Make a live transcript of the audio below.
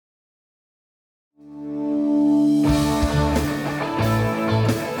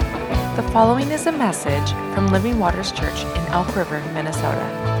following is a message from Living Waters Church in Elk River, Minnesota.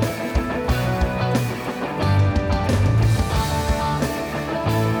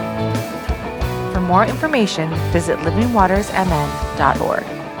 For more information, visit livingwatersmn.org.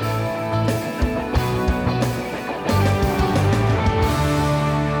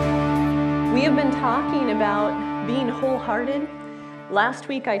 We have been talking about being wholehearted. Last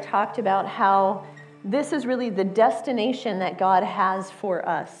week I talked about how this is really the destination that God has for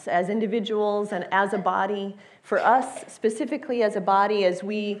us as individuals and as a body. For us, specifically as a body, as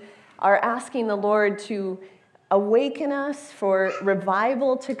we are asking the Lord to awaken us, for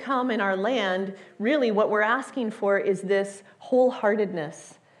revival to come in our land, really what we're asking for is this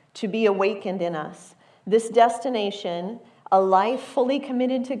wholeheartedness to be awakened in us. This destination, a life fully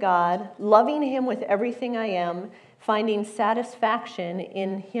committed to God, loving Him with everything I am, finding satisfaction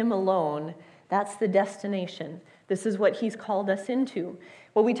in Him alone. That's the destination. This is what He's called us into.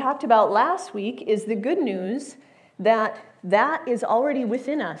 What we talked about last week is the good news that that is already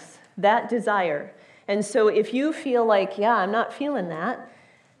within us, that desire. And so if you feel like, yeah, I'm not feeling that,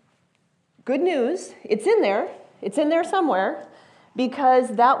 good news, it's in there somewhere,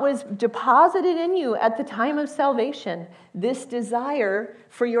 because that was deposited in you at the time of salvation, this desire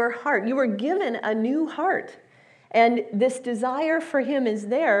for your heart. You were given a new heart. And this desire for Him is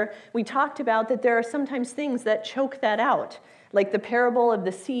there. We talked about that there are sometimes things that choke that out, like the parable of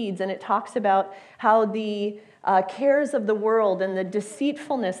the seeds, and it talks about how the cares of the world and the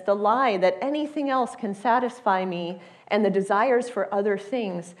deceitfulness, the lie that anything else can satisfy me, and the desires for other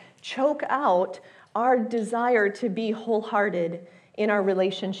things choke out our desire to be wholehearted in our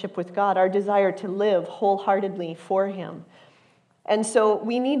relationship with God, our desire to live wholeheartedly for Him. And so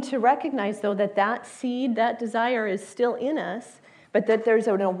we need to recognize, though, that that seed, that desire is still in us, but that there's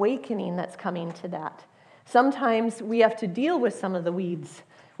an awakening that's coming to that. Sometimes we have to deal with some of the weeds.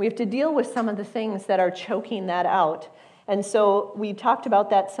 We have to deal with some of the things that are choking that out. And so we talked about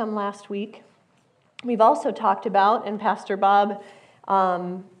that some last week. We've also talked about, and Pastor Bob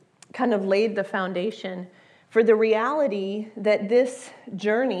kind of laid the foundation for the reality that this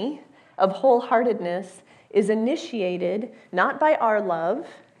journey of wholeheartedness is initiated not by our love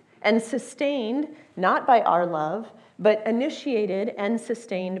and sustained not by our love, but initiated and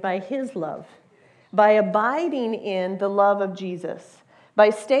sustained by His love, by abiding in the love of Jesus, by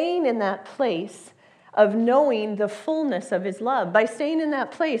staying in that place of knowing the fullness of His love, by staying in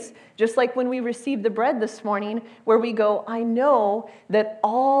that place, just like when we received the bread this morning, where we go, I know that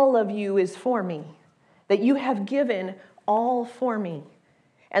all of you is for me, that you have given all for me.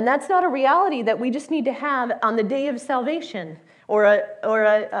 And that's not a reality that we just need to have on the day of salvation or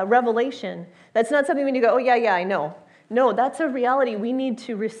a revelation. That's not something we need to go, oh, yeah, I know. No, that's a reality we need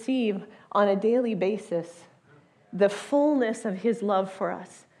to receive on a daily basis. The fullness of His love for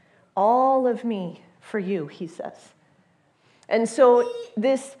us. All of me for you, He says. And so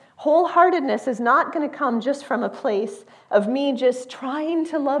this wholeheartedness is not going to come just from a place of me just trying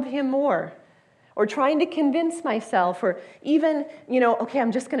to love Him more, or trying to convince myself, or even, okay, I'm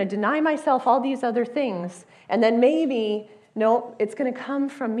just going to deny myself all these other things. And then maybe, no, it's going to come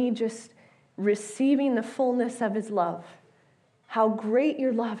from me just receiving the fullness of His love. How great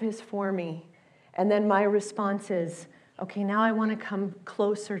your love is for me. And then my response is, okay, now I want to come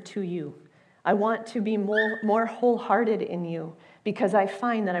closer to you. I want to be more wholehearted in you, because I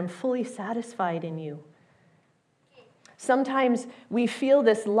find that I'm fully satisfied in you. Sometimes we feel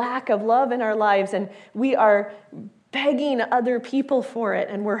this lack of love in our lives, and we are begging other people for it,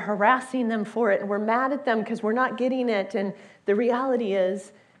 and we're harassing them for it, and we're mad at them because we're not getting it. And the reality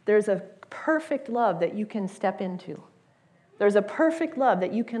is there's a perfect love that you can step into. There's a perfect love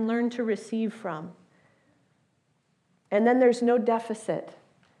that you can learn to receive from. And then there's no deficit.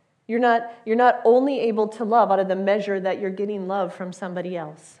 You're not only able to love out of the measure that you're getting love from somebody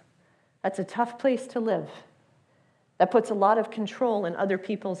else. That's a tough place to live. That puts a lot of control in other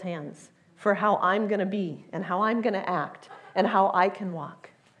people's hands for how I'm going to be and how I'm going to act and how I can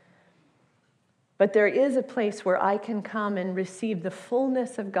walk. But there is a place where I can come and receive the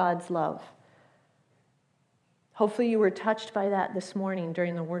fullness of God's love. Hopefully you were touched by that this morning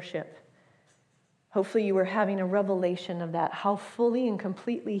during the worship. Hopefully you were having a revelation of that, how fully and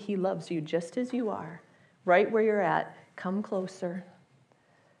completely He loves you just as you are, right where you're at. Come closer.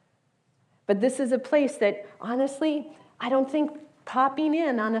 But this is a place that, honestly, I don't think popping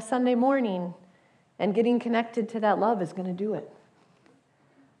in on a Sunday morning and getting connected to that love is going to do it.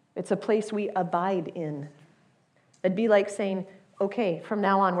 It's a place we abide in. It'd be like saying, okay, from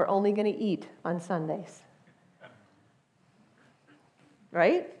now on, we're only going to eat on Sundays.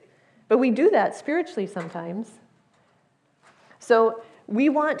 Right? But we do that spiritually sometimes. So we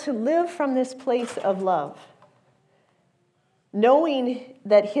want to live from this place of love. Knowing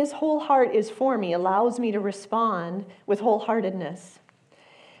that his whole heart is for me allows me to respond with wholeheartedness.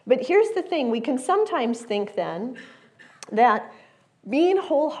 But here's the thing, we can sometimes think then that being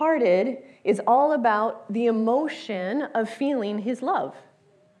wholehearted is all about the emotion of feeling his love.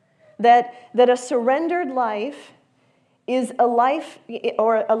 That a surrendered life is a life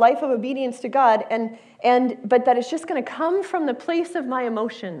or a life of obedience to God, but that it's just going to come from the place of my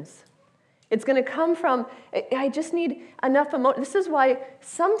emotions. It's going to come from, I just need enough emotion. This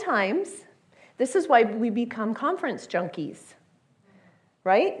is why we become conference junkies,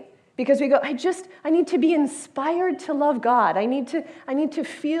 right? Because we go, I need to be inspired to love God. I need to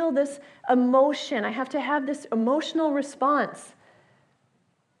feel this emotion. I have to have this emotional response.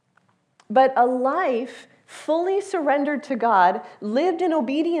 But a life fully surrendered to God, lived in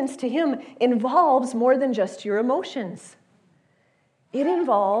obedience to him, involves more than just your emotions. It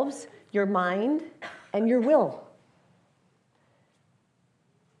involves your mind and your will.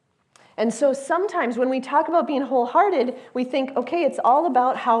 And so sometimes when we talk about being wholehearted, we think, okay, it's all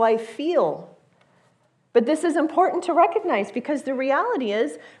about how I feel. But this is important to recognize because the reality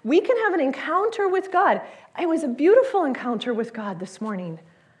is we can have an encounter with God. It was a beautiful encounter with God this morning.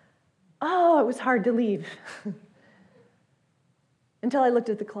 Oh, it was hard to leave until I looked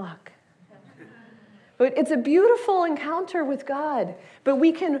at the clock. But it's a beautiful encounter with God. But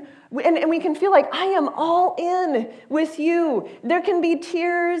we can feel like, I am all in with you. There can be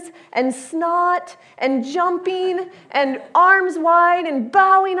tears and snot and jumping and arms wide and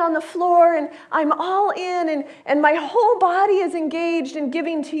bowing on the floor, and I'm all in, and my whole body is engaged in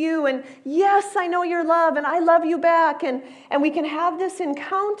giving to you, and yes, I know your love, and I love you back, and we can have this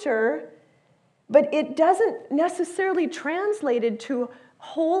encounter, but it doesn't necessarily translate into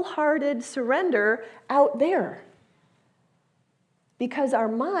wholehearted surrender out there. Because our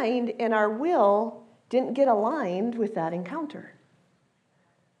mind and our will didn't get aligned with that encounter.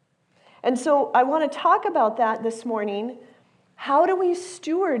 And so I want to talk about that this morning. How do we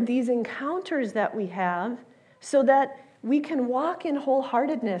steward these encounters that we have so that we can walk in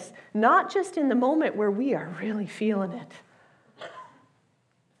wholeheartedness, not just in the moment where we are really feeling it?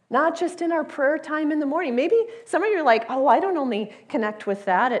 Not just in our prayer time in the morning. Maybe some of you are like, oh, I don't only connect with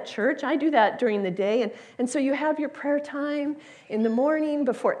that at church. I do that during the day. And so you have your prayer time in the morning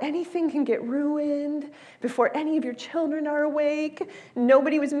before anything can get ruined, before any of your children are awake.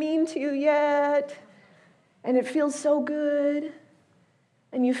 Nobody was mean to you yet. And it feels so good.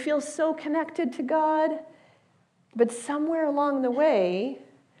 And you feel so connected to God. But somewhere along the way,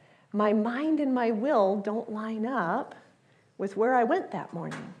 my mind and my will don't line up with where I went that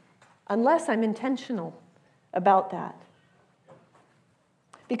morning, unless I'm intentional about that.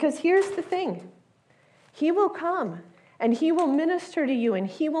 Because here's the thing. He will come, and he will minister to you, and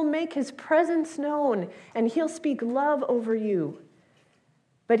he will make his presence known, and he'll speak love over you.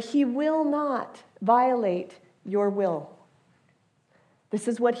 But he will not violate your will. This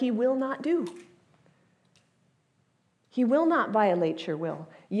is what he will not do. He will not violate your will.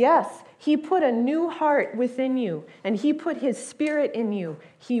 Yes, he put a new heart within you, and he put his spirit in you.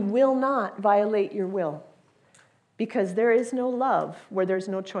 He will not violate your will, because there is no love where there's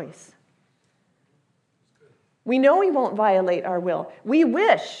no choice. We know he won't violate our will. We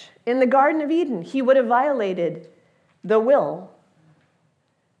wish in the Garden of Eden he would have violated the will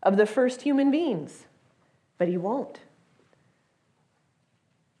of the first human beings, but he won't.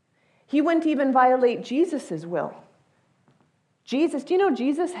 He wouldn't even violate Jesus' will. Do you know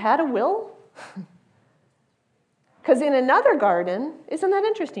Jesus had a will? Because in another garden, isn't that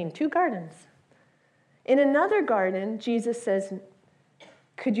interesting? 2 gardens. In another garden, Jesus says,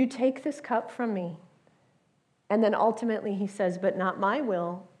 could you take this cup from me? And then ultimately he says, but not my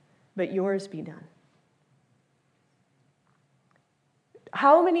will, but yours be done.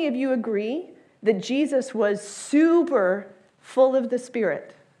 How many of you agree that Jesus was super full of the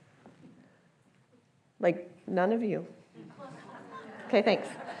Spirit? Like, none of you. Okay, thanks.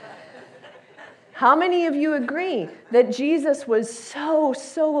 How many of you agree that Jesus was so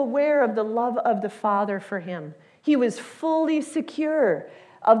aware of the love of the Father for him? He was fully secure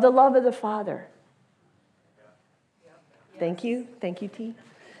of the love of the Father. Thank you, T.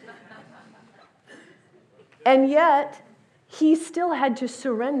 And yet, he still had to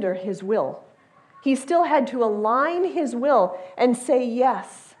surrender his will. He still had to align his will and say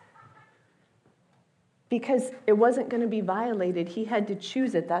yes. Because it wasn't going to be violated. He had to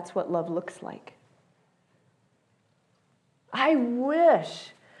choose it. That's what love looks like. I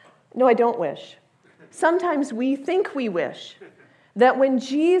wish. No, I don't wish. Sometimes we think we wish. That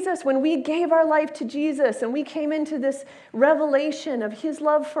when we gave our life to Jesus and we came into this revelation of his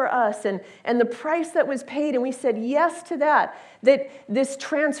love for us and the price that was paid, and we said yes to that this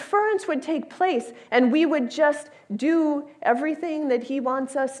transference would take place and we would just do everything that he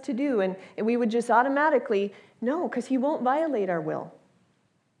wants us to do, and we would just automatically, no, because he won't violate our will.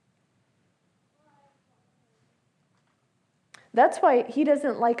 That's why he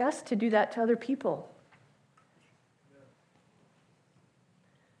doesn't like us to do that to other people.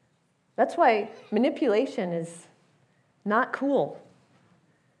 That's why manipulation is not cool.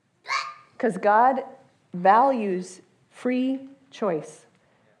 Because God values free choice.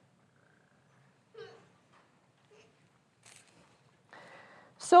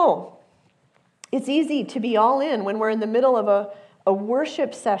 So, it's easy to be all in when we're in the middle of a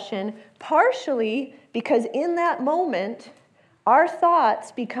worship session, partially because in that moment, our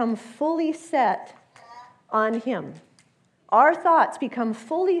thoughts become fully set on him. Our thoughts become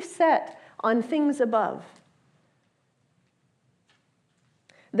fully set on things above.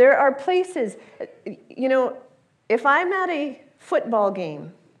 There are places, if I'm at a football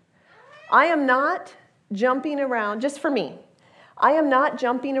game, I am not jumping around, just for me, I am not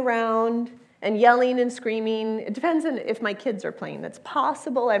jumping around and yelling and screaming. It depends on if my kids are playing. That's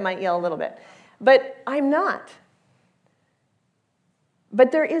possible, I might yell a little bit. But I'm not.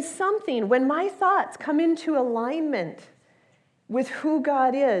 But there is something, when my thoughts come into alignment with who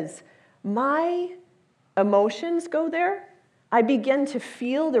God is, my emotions go there. I begin to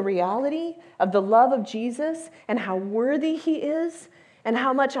feel the reality of the love of Jesus and how worthy he is and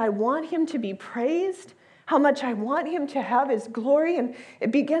how much I want him to be praised, how much I want him to have his glory, and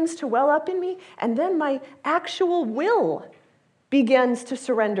it begins to well up in me, and then my actual will begins to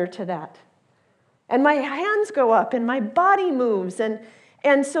surrender to that. And my hands go up and my body moves,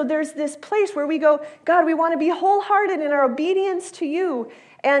 and so there's this place where we go, God, we want to be wholehearted in our obedience to you.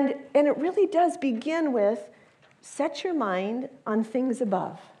 And it really does begin with, set your mind on things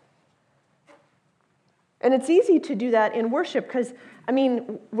above. And it's easy to do that in worship because,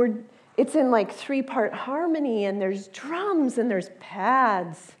 it's in like 3-part harmony, and there's drums and there's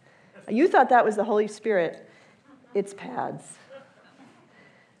pads. You thought that was the Holy Spirit. It's pads.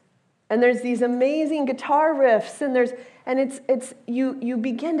 And there's these amazing guitar riffs, and it's you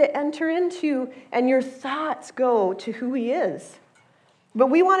begin to enter into, and your thoughts go to who he is. But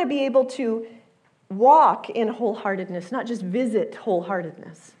we want to be able to walk in wholeheartedness, not just visit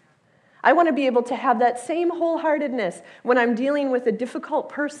wholeheartedness. I want to be able to have that same wholeheartedness when I'm dealing with a difficult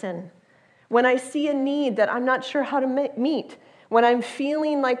person, when I see a need that I'm not sure how to meet, when I'm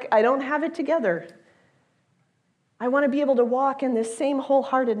feeling like I don't have it together. I want to be able to walk in this same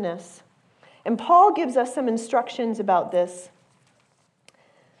wholeheartedness. And Paul gives us some instructions about this.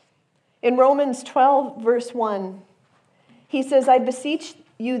 In Romans 12, verse 1, he says, I beseech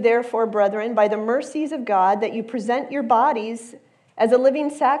you, therefore, brethren, by the mercies of God, that you present your bodies as a living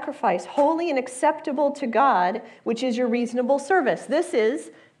sacrifice, holy and acceptable to God, which is your reasonable service. This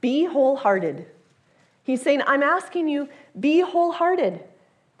is, be wholehearted. He's saying, I'm asking you, be wholehearted.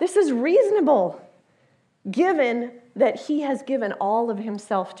 This is reasonable, given that he has given all of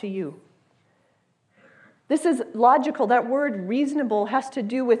himself to you. This is logical. That word reasonable has to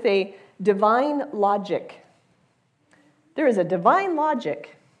do with a divine logic. There is a divine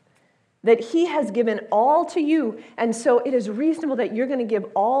logic that he has given all to you, and so it is reasonable that you're going to give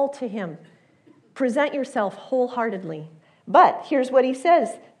all to him. Present yourself wholeheartedly. But here's what he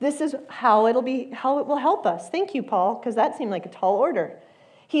says. This is how it will help us. Thank you, Paul, because that seemed like a tall order.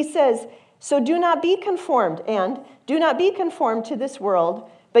 He says, so do not be conformed to this world,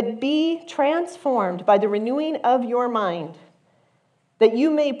 but be transformed by the renewing of your mind, that you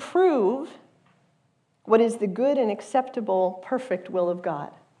may prove what is the good and acceptable, perfect will of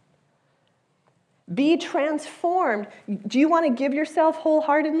God. Be transformed. Do you want to give yourself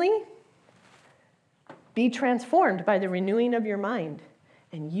wholeheartedly? Be transformed by the renewing of your mind,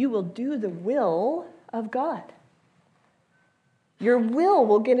 and you will do the will of God. Your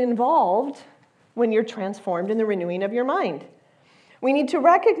will get involved when you're transformed in the renewing of your mind. We need to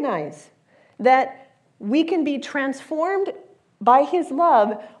recognize that we can be transformed by his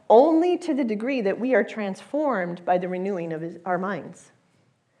love only to the degree that we are transformed by the renewing of our minds.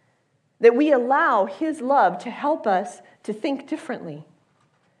 That we allow his love to help us to think differently.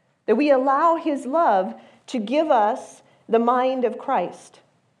 That we allow his love to give us the mind of Christ.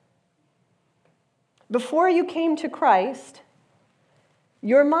 Before you came to Christ,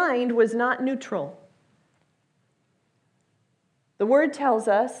 your mind was not neutral. The word tells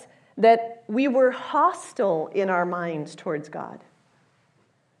us that we were hostile in our minds towards God.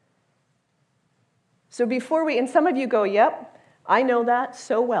 So and some of you go, yep, I know that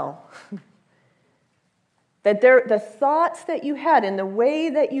so well. That the thoughts that you had and the way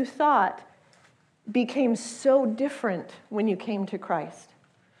that you thought became so different when you came to Christ.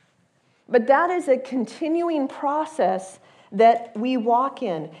 But that is a continuing process that we walk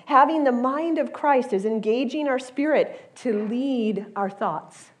in. Having the mind of Christ is engaging our spirit to lead our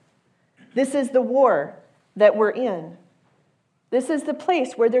thoughts. This is the war that we're in. This is the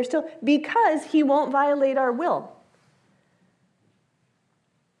place where there's still, because he won't violate our will.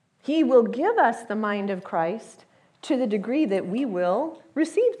 He will give us the mind of Christ to the degree that we will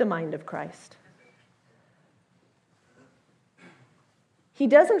receive the mind of Christ. He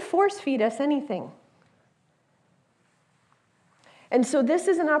doesn't force feed us anything. And so this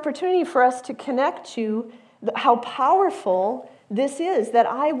is an opportunity for us to connect to how powerful this is, that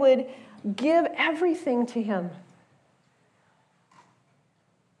I would give everything to him.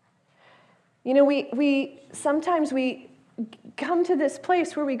 You know, we sometimes we come to this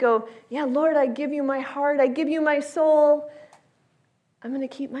place where we go, yeah, Lord, I give you my heart, I give you my soul. I'm going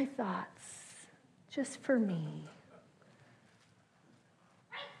to keep my thoughts just for me.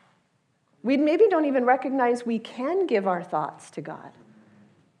 We maybe don't even recognize we can give our thoughts to God,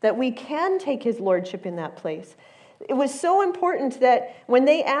 that we can take his lordship in that place. It was so important that when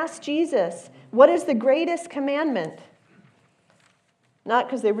they asked Jesus, what is the greatest commandment? Not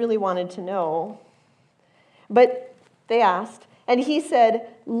because they really wanted to know, but they asked, and he said,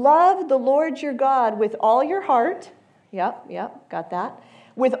 love the Lord your God with all your heart. Yep, got that.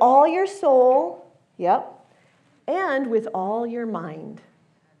 With all your soul. Yep. And with all your mind.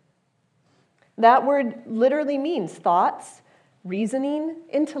 That word literally means thoughts, reasoning,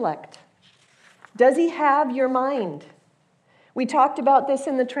 intellect. Does he have your mind? We talked about this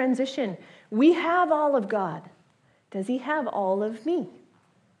in the transition. We have all of God. Does he have all of me?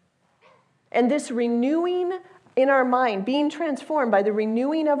 And this renewing in our mind, being transformed by the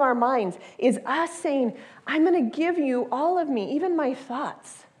renewing of our minds, is us saying, I'm going to give you all of me, even my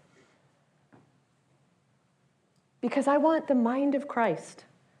thoughts. Because I want the mind of Christ.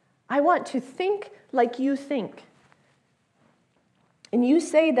 I want to think like you think. And you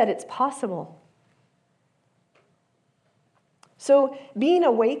say that it's possible. So being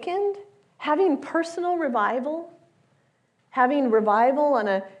awakened, having personal revival, having revival on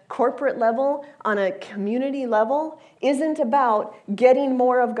a corporate level, on a community level, isn't about getting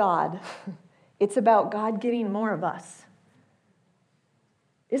more of God. It's about God getting more of us.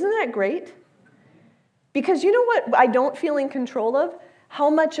 Isn't that great? Because you know what I don't feel in control of? How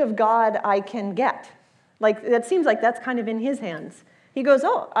much of God I can get. Like, that seems like that's kind of in his hands. He goes,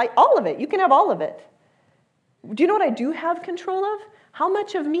 all of it. You can have all of it. Do you know what I do have control of? How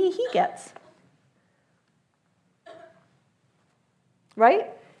much of me he gets. Right?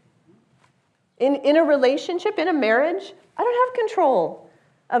 In a relationship, in a marriage, I don't have control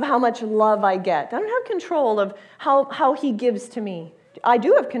of how much love I get. I don't have control of how he gives to me. I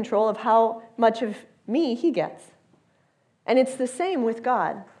do have control of how much of me he gets. And it's the same with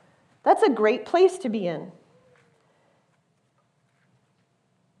God. That's a great place to be in.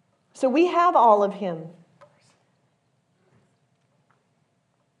 So we have all of him.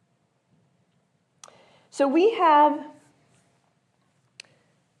 So we have,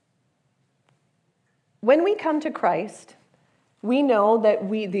 when we come to Christ, we know that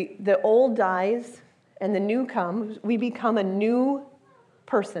the old dies and the new comes. We become a new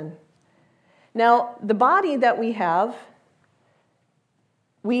person. Now, the body that we have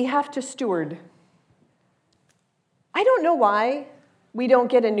to steward. I don't know why we don't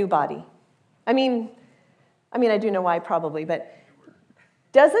get a new body. I mean, I do know why probably, but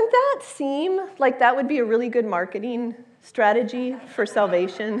doesn't that seem like that would be a really good marketing strategy for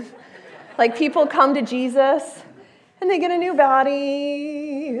salvation? Like people come to Jesus and they get a new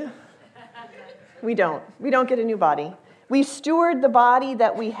body. We don't get a new body. We steward the body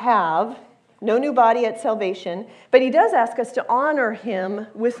that we have. No new body at salvation, but he does ask us to honor him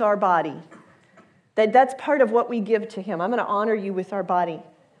with our body. That's part of what we give to him. I'm going to honor you with our body,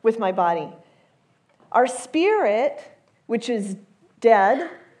 with my body. Our spirit, which is dead,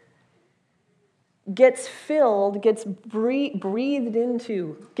 gets filled, gets breathed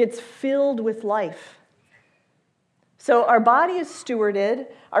into, gets filled with life. So our body is stewarded,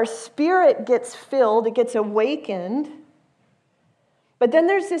 our spirit gets filled, it gets awakened. But then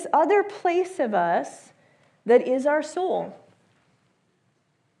there's this other place of us that is our soul.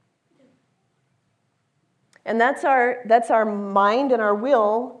 And that's our mind and our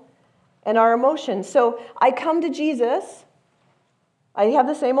will and our emotions. So I come to Jesus. I have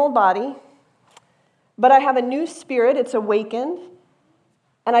the same old body, but I have a new spirit. It's awakened.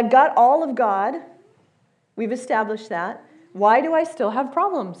 And I've got all of God. We've established that. Why do I still have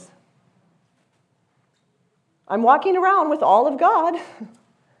problems? I'm walking around with all of God.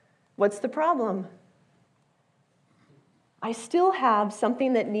 What's the problem? I still have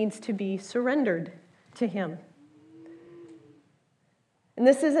something that needs to be surrendered to Him. And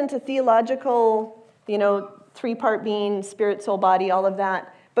this isn't a theological, three-part being, spirit, soul, body, all of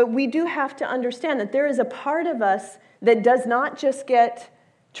that. But we do have to understand that there is a part of us that does not just get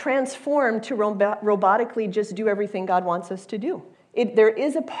transformed to robotically just do everything God wants us to do. There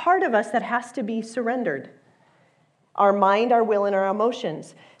is a part of us that has to be surrendered. Our mind, our will, and our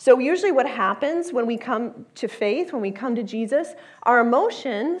emotions. So usually what happens when we come to faith, when we come to Jesus, our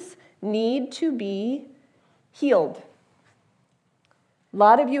emotions need to be healed. A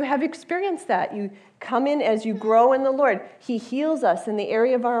lot of you have experienced that. You come in as you grow in the Lord. He heals us in the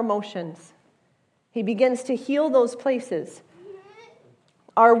area of our emotions. He begins to heal those places.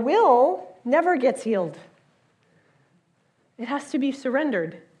 Our will never gets healed. It has to be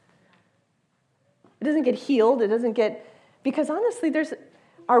surrendered. It doesn't get healed. It doesn't get... Because honestly,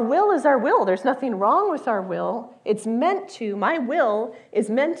 our will is our will. There's nothing wrong with our will. My will is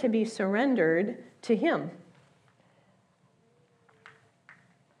meant to be surrendered to Him.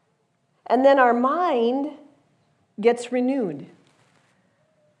 And then our mind gets renewed.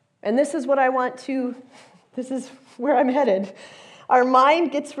 And this is where I'm headed. Our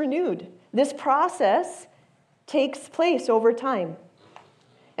mind gets renewed. This process takes place over time.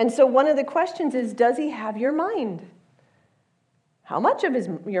 And so one of the questions is, does He have your mind? How much of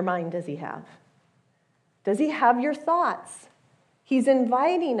your mind does He have? Does He have your thoughts? He's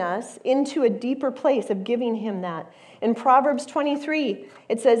inviting us into a deeper place of giving Him that. In Proverbs 23,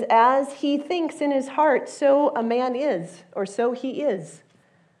 it says, as he thinks in his heart, so a man is, or so he is.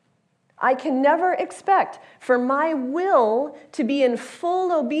 I can never expect for my will to be in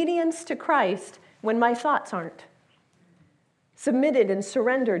full obedience to Christ when my thoughts aren't. Submitted and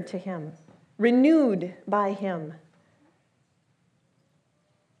surrendered to Him, renewed by Him.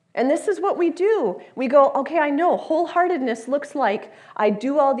 And this is what we do. We go, okay, I know wholeheartedness looks like I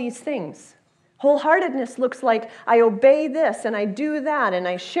do all these things. Wholeheartedness looks like I obey this and I do that and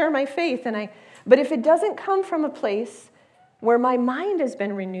I share my faith but if it doesn't come from a place where my mind has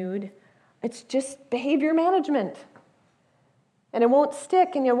been renewed, it's just behavior management. And it won't stick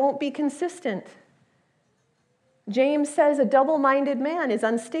and it won't be consistent. James says a double-minded man is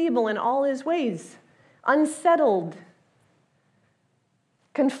unstable in all his ways, unsettled,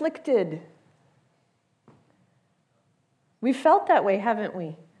 conflicted. We've felt that way, haven't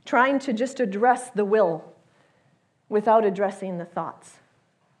we? Trying to just address the will without addressing the thoughts.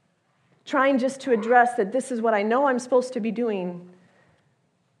 Trying just to address that this is what I know I'm supposed to be doing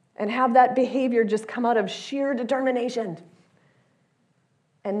and have that behavior just come out of sheer determination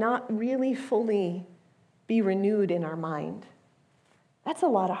and not really fully be renewed in our mind. That's a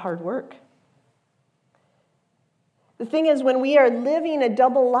lot of hard work. The thing is, when we are living a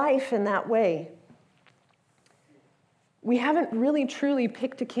double life in that way, we haven't really truly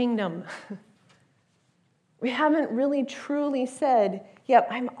picked a kingdom. We haven't really truly said, yep,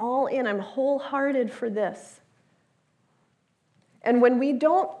 I'm all in, I'm wholehearted for this. And when we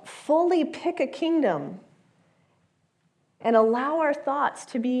don't fully pick a kingdom and allow our thoughts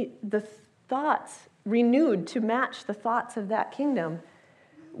to be the thoughts renewed to match the thoughts of that kingdom,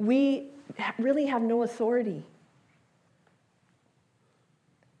 we really have no authority.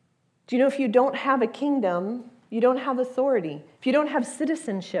 Do you know if you don't have a kingdom, you don't have authority? If you don't have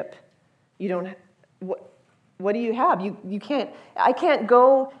citizenship, you don't. What do you have? You can't. I can't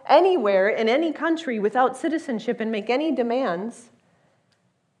go anywhere in any country without citizenship and make any demands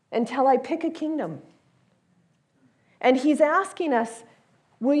until I pick a kingdom. And He's asking us,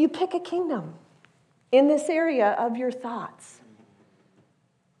 will you pick a kingdom in this area of your thoughts?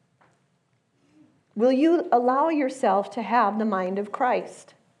 Will you allow yourself to have the mind of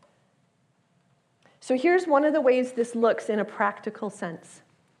Christ? So here's one of the ways this looks in a practical sense.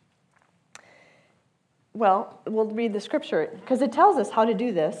 Well, we'll read the scripture because it tells us how to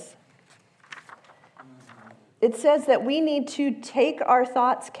do this. It says that we need to take our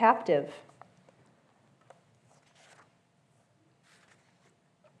thoughts captive.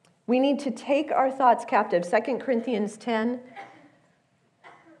 We need to take our thoughts captive. 2 Corinthians 10.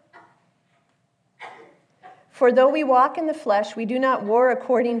 For though we walk in the flesh, we do not war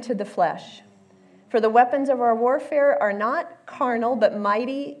according to the flesh. For the weapons of our warfare are not carnal, but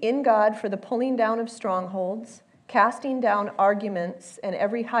mighty in God for the pulling down of strongholds, casting down arguments and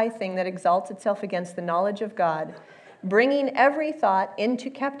every high thing that exalts itself against the knowledge of God, bringing every thought into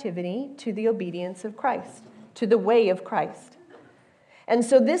captivity to the obedience of Christ, to the way of Christ. And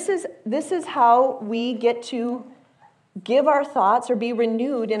so this is how we get to give our thoughts or be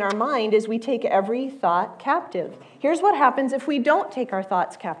renewed in our mind is we take every thought captive. Here's what happens if we don't take our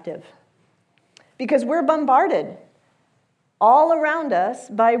thoughts captive. Because we're bombarded all around us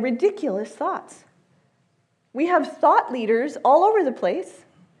by ridiculous thoughts. We have thought leaders all over the place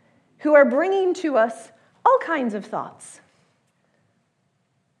who are bringing to us all kinds of thoughts.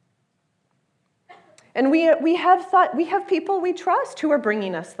 And we have people we trust who are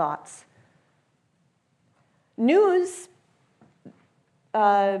bringing us thoughts. News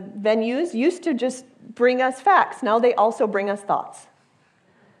venues used to just bring us facts. Now they also bring us thoughts.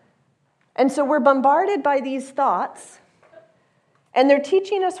 And so we're bombarded by these thoughts, and they're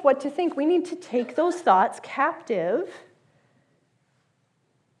teaching us what to think. We need to take those thoughts captive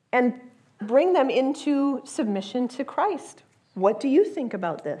and bring them into submission to Christ. What do you think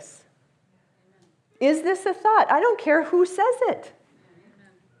about this? Is this a thought? I don't care who says it.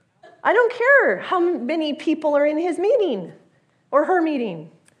 I don't care how many people are in his meeting or her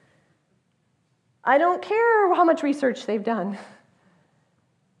meeting. I don't care how much research they've done.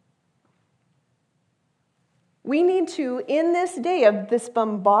 We need to, in this day of this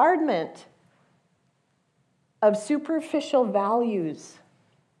bombardment of superficial values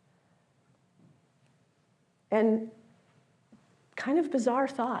and kind of bizarre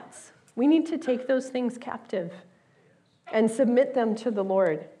thoughts, we need to take those things captive and submit them to the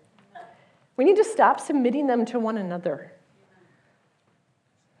Lord. We need to stop submitting them to one another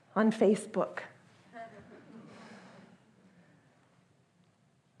on Facebook.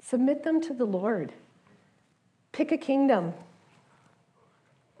 Submit them to the Lord. Pick a kingdom.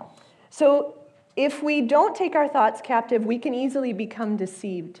 So if we don't take our thoughts captive, we can easily become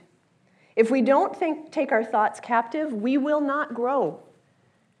deceived. If we don't take our thoughts captive, we will not grow.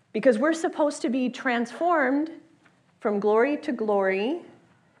 Because we're supposed to be transformed from glory to glory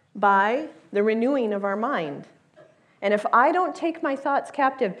by the renewing of our mind. And if I don't take my thoughts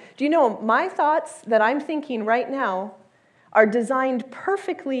captive, do you know, my thoughts that I'm thinking right now are designed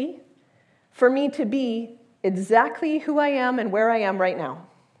perfectly for me to be exactly who I am and where I am right now.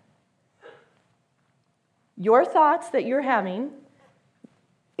 Your thoughts that you're having,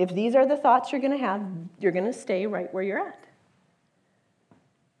 if these are the thoughts you're going to have, you're going to stay right where you're at.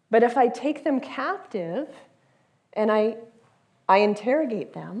 But if I take them captive and I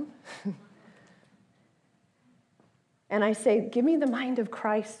interrogate them and I say, give me the mind of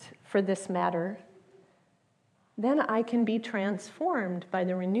Christ for this matter, then I can be transformed by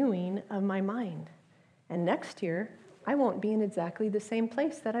the renewing of my mind. And next year, I won't be in exactly the same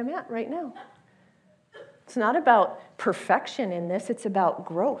place that I'm at right now. It's not about perfection in this, it's about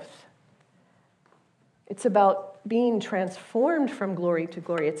growth. It's about being transformed from glory to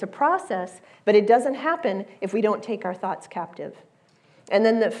glory. It's a process, but it doesn't happen if we don't take our thoughts captive. And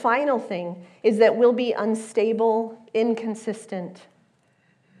then the final thing is that we'll be unstable, inconsistent,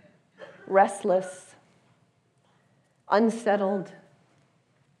 restless, unsettled.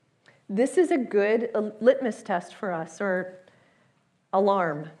 This is a good litmus test for us, or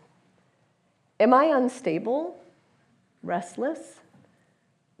alarm. Am I unstable, restless,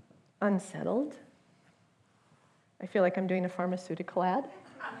 unsettled? I feel like I'm doing a pharmaceutical ad.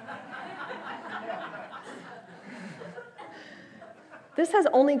 This has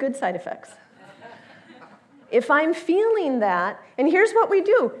only good side effects. If I'm feeling that, and here's what we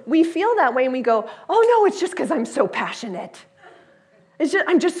do. We feel that way and we go, oh no, it's just because I'm so passionate.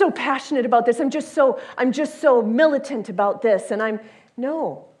 I'm just so passionate about this. I'm just so militant about this. And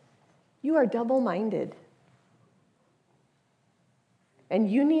no, you are double-minded. And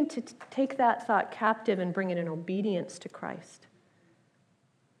you need to take that thought captive and bring it in obedience to Christ.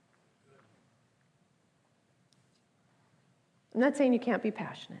 I'm not saying you can't be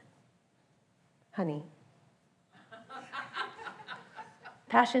passionate, honey.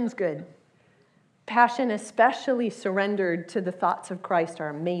 Passion's good. Passion, especially surrendered to the thoughts of Christ, are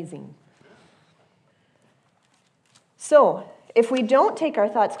amazing. So, if we don't take our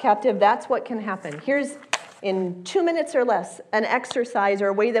thoughts captive, that's what can happen. Here's, in 2 minutes or less, an exercise or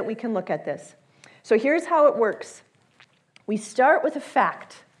a way that we can look at this. So here's how it works. We start with a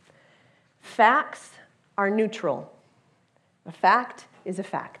fact. Facts are neutral. A fact is a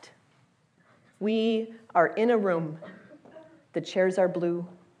fact. We are in a room. The chairs are blue.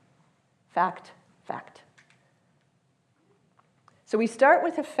 Fact. Fact. So we start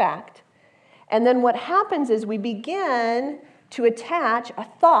with a fact, and then what happens is we begin to attach a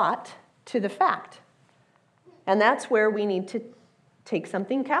thought to the fact. And that's where we need to take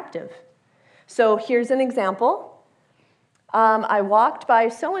something captive. So here's an example. I walked by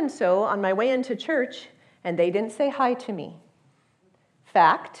so-and-so on my way into church, and they didn't say hi to me.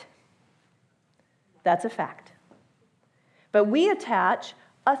 Fact. That's a fact. But we attach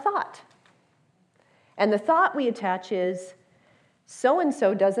a thought. And the thought we attach is,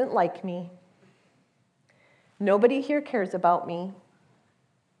 so-and-so doesn't like me. Nobody here cares about me.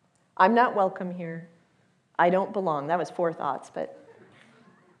 I'm not welcome here. I don't belong. That was 4 thoughts, but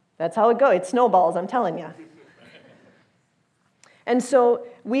that's how it goes. It snowballs, I'm telling you. And so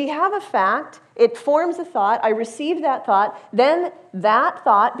we have a fact. It forms a thought. I receive that thought. Then that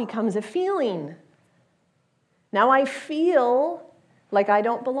thought becomes a feeling. Now I feel like I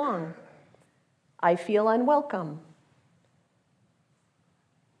don't belong. I feel unwelcome.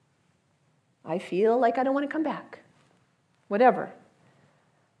 I feel like I don't want to come back. Whatever.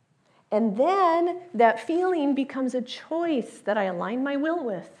 And then that feeling becomes a choice that I align my will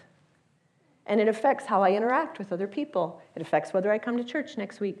with. And it affects how I interact with other people. It affects whether I come to church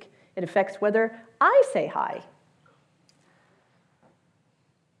next week. It affects whether I say hi.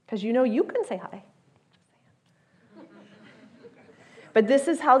 Because you can say hi. But this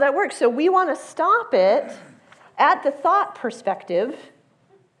is how that works. So we want to stop it at the thought perspective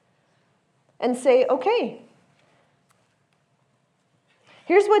and say, okay,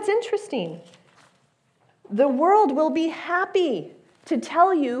 here's what's interesting. The world will be happy to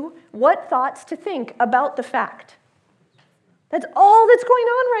tell you what thoughts to think about the fact. That's all that's going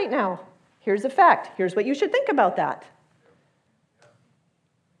on right now. Here's a fact. Here's what you should think about that.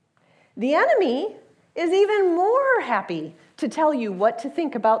 The enemy is even more happy to tell you what to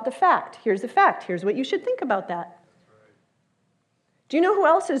think about the fact. Here's a fact. Here's what you should think about that. Do you know who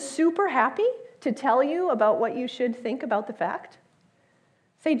else is super happy to tell you about what you should think about the fact?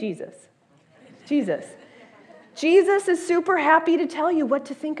 Say Jesus. Jesus. Jesus is super happy to tell you what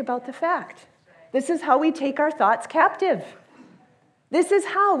to think about the fact. This is how we take our thoughts captive. This is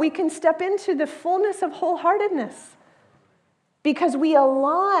how we can step into the fullness of wholeheartedness. Because we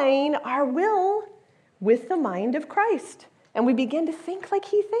align our will with the mind of Christ. And we begin to think like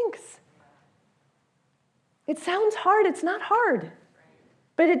he thinks. It sounds hard. It's not hard.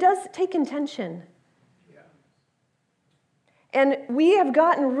 But it does take intention. And we have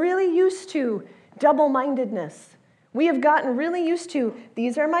gotten really used to double-mindedness. We have gotten really used to,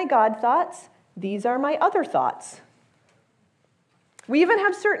 these are my God thoughts, these are my other thoughts. We even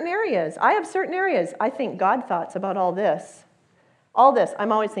have certain areas. I have certain areas. I think God thoughts about all this. All this,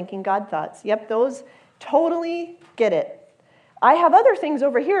 I'm always thinking God thoughts. Yep, those totally get it. I have other things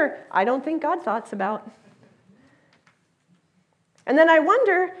over here I don't think God thoughts about. And then I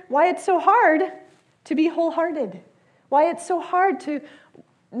wonder why it's so hard to be wholehearted. Why it's so hard to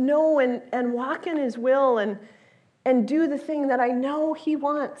know and walk in his will and do the thing that I know he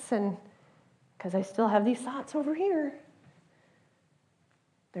wants. And because I still have these thoughts over here.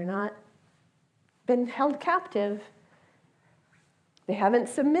 They're not been held captive. They haven't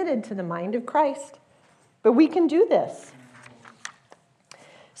submitted to the mind of Christ. But we can do this.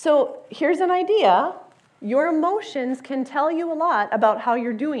 So here's an idea. Your emotions can tell you a lot about how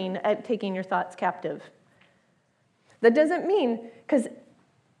you're doing at taking your thoughts captive. That doesn't mean, because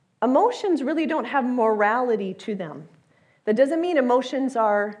emotions really don't have morality to them. That doesn't mean emotions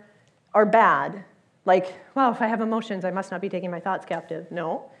are bad. Like, well, if I have emotions, I must not be taking my thoughts captive.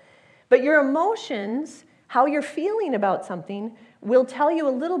 No. But your emotions, how you're feeling about something, will tell you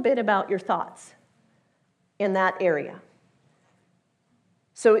a little bit about your thoughts in that area.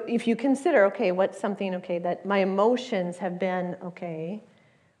 So if you consider, okay, what's something, okay, that my emotions have been, okay,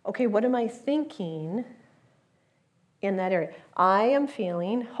 what am I thinking in that area? I am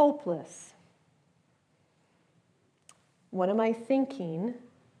feeling hopeless. What am I thinking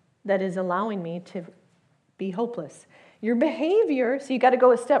that is allowing me to be hopeless? Your behavior, so you got to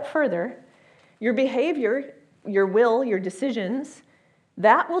go a step further. Your behavior, your will, your decisions,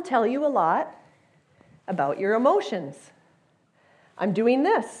 that will tell you a lot about your emotions. I'm doing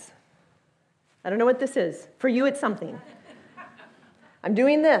this. I don't know what this is. For you, it's something. I'm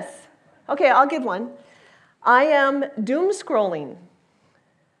doing this. Okay, I'll give one. I am doom scrolling.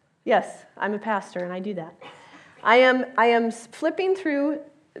 Yes, I'm a pastor and I do that. I am flipping through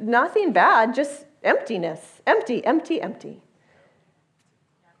nothing bad, just emptiness. Empty, empty, empty.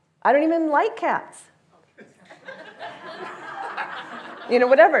 I don't even like cats.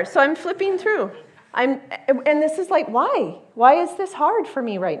 Whatever. So I'm flipping through. And this is like, why? Why is this hard for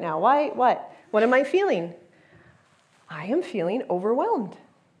me right now? Why? What? What am I feeling? I am feeling overwhelmed.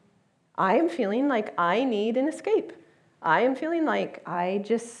 I am feeling like I need an escape. I am feeling like I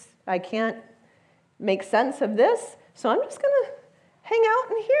can't make sense of this, so I'm just going to hang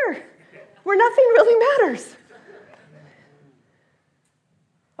out in here where nothing really matters.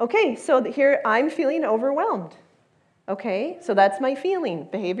 Okay, so here I'm feeling overwhelmed. Okay, so that's my feeling,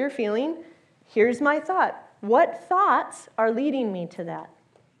 behavior, feeling. Here's my thought. What thoughts are leading me to that?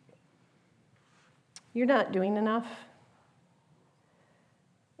 You're not doing enough.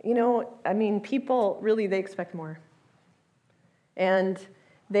 People really, they expect more. And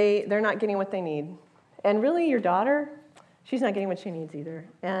they're not getting what they need. And really, your daughter, she's not getting what she needs either.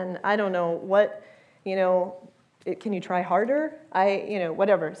 And I don't know what, can you try harder?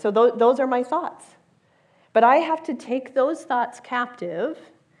 Whatever. So those are my thoughts. But I have to take those thoughts captive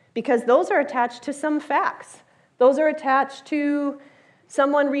because those are attached to some facts. Those are attached to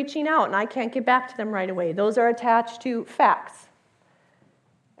someone reaching out and I can't get back to them right away. Those are attached to facts.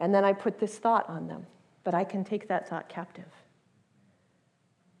 And then I put this thought on them. But I can take that thought captive.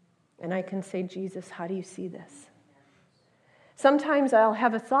 And I can say, Jesus, how do you see this? Sometimes I'll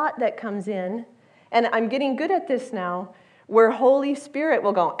have a thought that comes in, and I'm getting good at this now, where Holy Spirit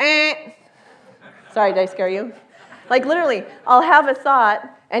will go, Sorry, did I scare you? Like literally, I'll have a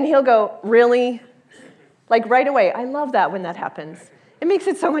thought, and he'll go, really? Like right away. I love that when that happens. It makes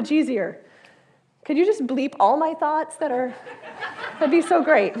it so much easier. Could you just bleep all my thoughts that'd be so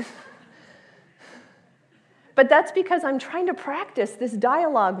great. But that's because I'm trying to practice this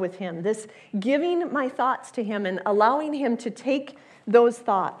dialogue with him, this giving my thoughts to him and allowing him to take those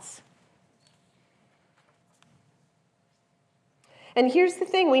thoughts. And here's the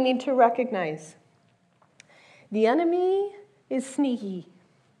thing we need to recognize. The enemy is sneaky.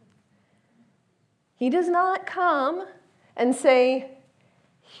 He does not come and say,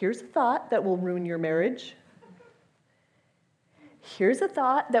 here's a thought that will ruin your marriage. Here's a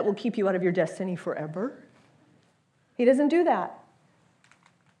thought that will keep you out of your destiny forever. He doesn't do that.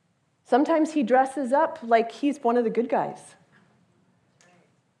 Sometimes he dresses up like he's one of the good guys.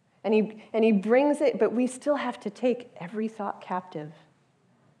 And he brings it, but we still have to take every thought captive.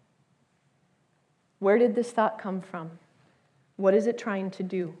 Where did this thought come from? What is it trying to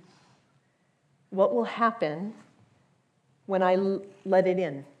do? What will happen when I let it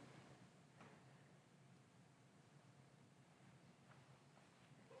in?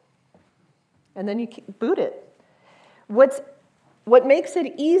 And then you boot it. What makes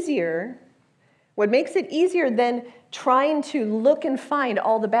it easier than trying to look and find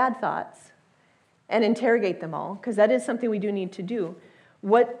all the bad thoughts and interrogate them all, because that is something we do need to do.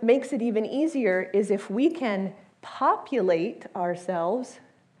 What makes it even easier is if we can populate ourselves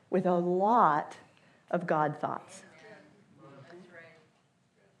with a lot of God thoughts.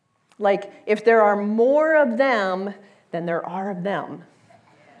 Like, if there are more of them than there are of them.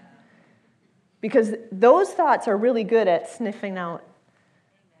 Because those thoughts are really good at sniffing out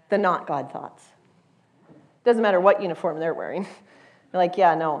the not God thoughts. Doesn't matter what uniform they're wearing. They're like,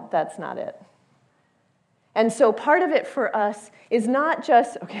 yeah, no, that's not it. And so part of it for us is not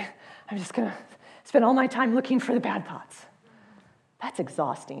just, okay, I'm just going to spend all my time looking for the bad thoughts. That's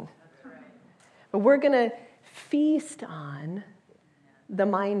exhausting. But we're going to feast on the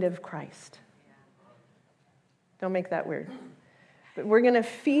mind of Christ. Don't make that weird. But we're going to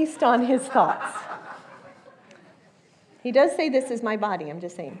feast on his thoughts. He does say this is my body, I'm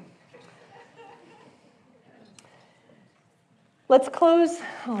just saying. Let's close,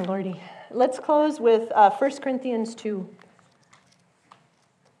 oh Lordy. Let's close with 1 Corinthians 2. You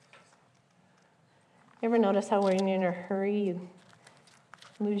ever notice how when you're in a hurry, you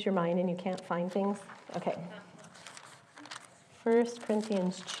lose your mind and you can't find things? Okay. 1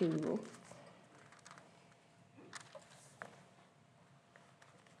 Corinthians 2.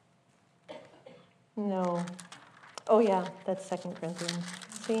 No. Oh, yeah, that's 2 Corinthians.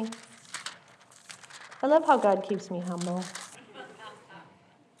 See? I love how God keeps me humble.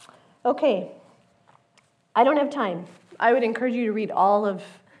 Okay. I don't have time. I would encourage you to read all of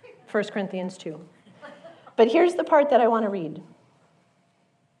 1 Corinthians 2. But here's the part that I want to read.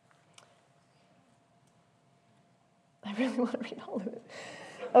 I really want to read all of it.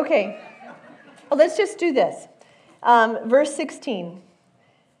 Okay. Well, let's just do this. Verse 16.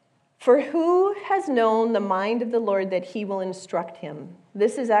 For who has known the mind of the Lord that he will instruct him?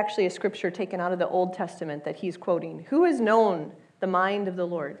 This is actually a scripture taken out of the Old Testament that he's quoting. Who has known the mind of the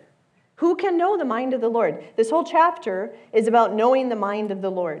Lord? Who can know the mind of the Lord? This whole chapter is about knowing the mind of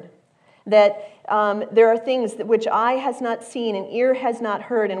the Lord. That there are things which eye has not seen and ear has not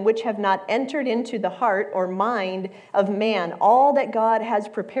heard and which have not entered into the heart or mind of man, all that God has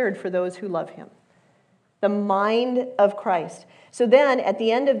prepared for those who love him. The mind of Christ. So then, at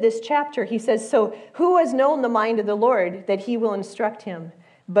the end of this chapter, he says, so who has known the mind of the Lord that he will instruct him?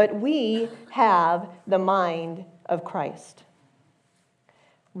 But we have the mind of Christ.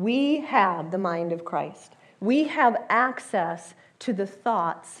 We have the mind of Christ. We have access to the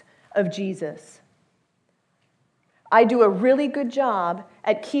thoughts of Jesus. I do a really good job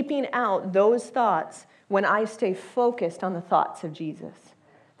at keeping out those thoughts when I stay focused on the thoughts of Jesus.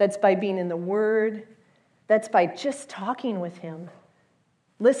 That's by being in the Word. That's by just talking with Him.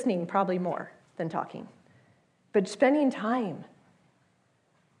 Listening probably more than talking. But spending time.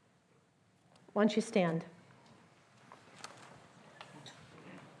 Why don't you stand?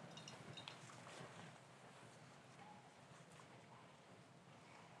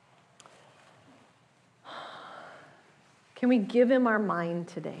 Can we give Him our mind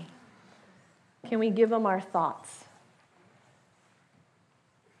today? Can we give Him our thoughts?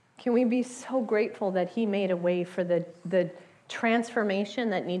 Can we be so grateful that He made a way for the transformation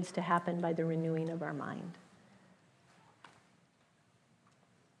that needs to happen by the renewing of our mind?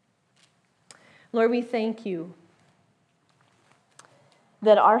 Lord, we thank You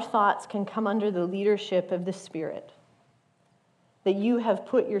that our thoughts can come under the leadership of the Spirit, that You have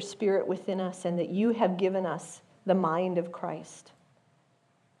put Your Spirit within us and that You have given us the mind of Christ.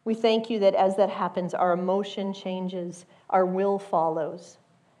 We thank You that as that happens, our emotion changes, our will follows,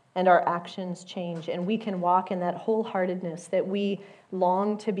 and our actions change, and we can walk in that wholeheartedness that we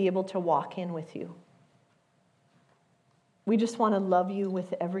long to be able to walk in with You. We just want to love You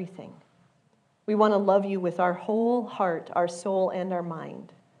with everything. We want to love You with our whole heart, our soul, and our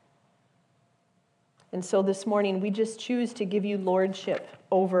mind. And so this morning, we just choose to give You lordship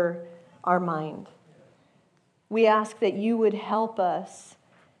over our mind. We ask that You would help us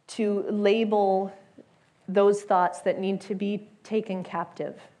to label those thoughts that need to be taken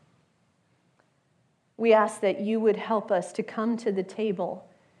captive. We ask that You would help us to come to the table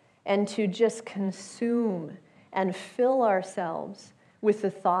and to just consume and fill ourselves with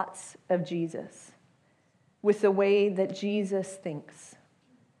the thoughts of Jesus, with the way that Jesus thinks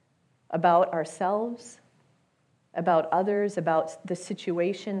about ourselves, about others, about the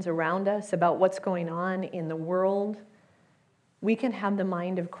situations around us, about what's going on in the world. We can have the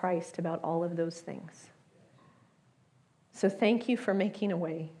mind of Christ about all of those things. So thank You for making a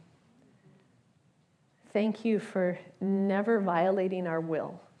way. Thank You for never violating our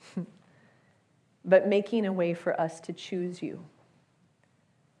will, but making a way for us to choose You.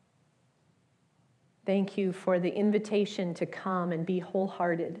 Thank You for the invitation to come and be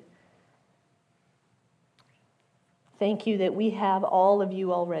wholehearted. Thank You that we have all of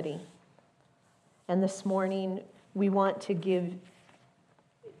You already. And this morning, we want to give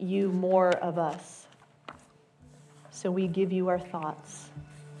You more of us. So we give You our thoughts.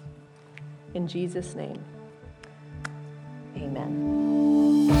 In Jesus' name,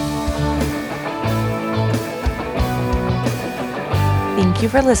 amen. Thank you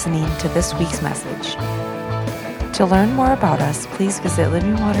for listening to this week's message. To learn more about us, please visit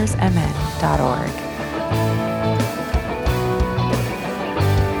livingwatersmn.org.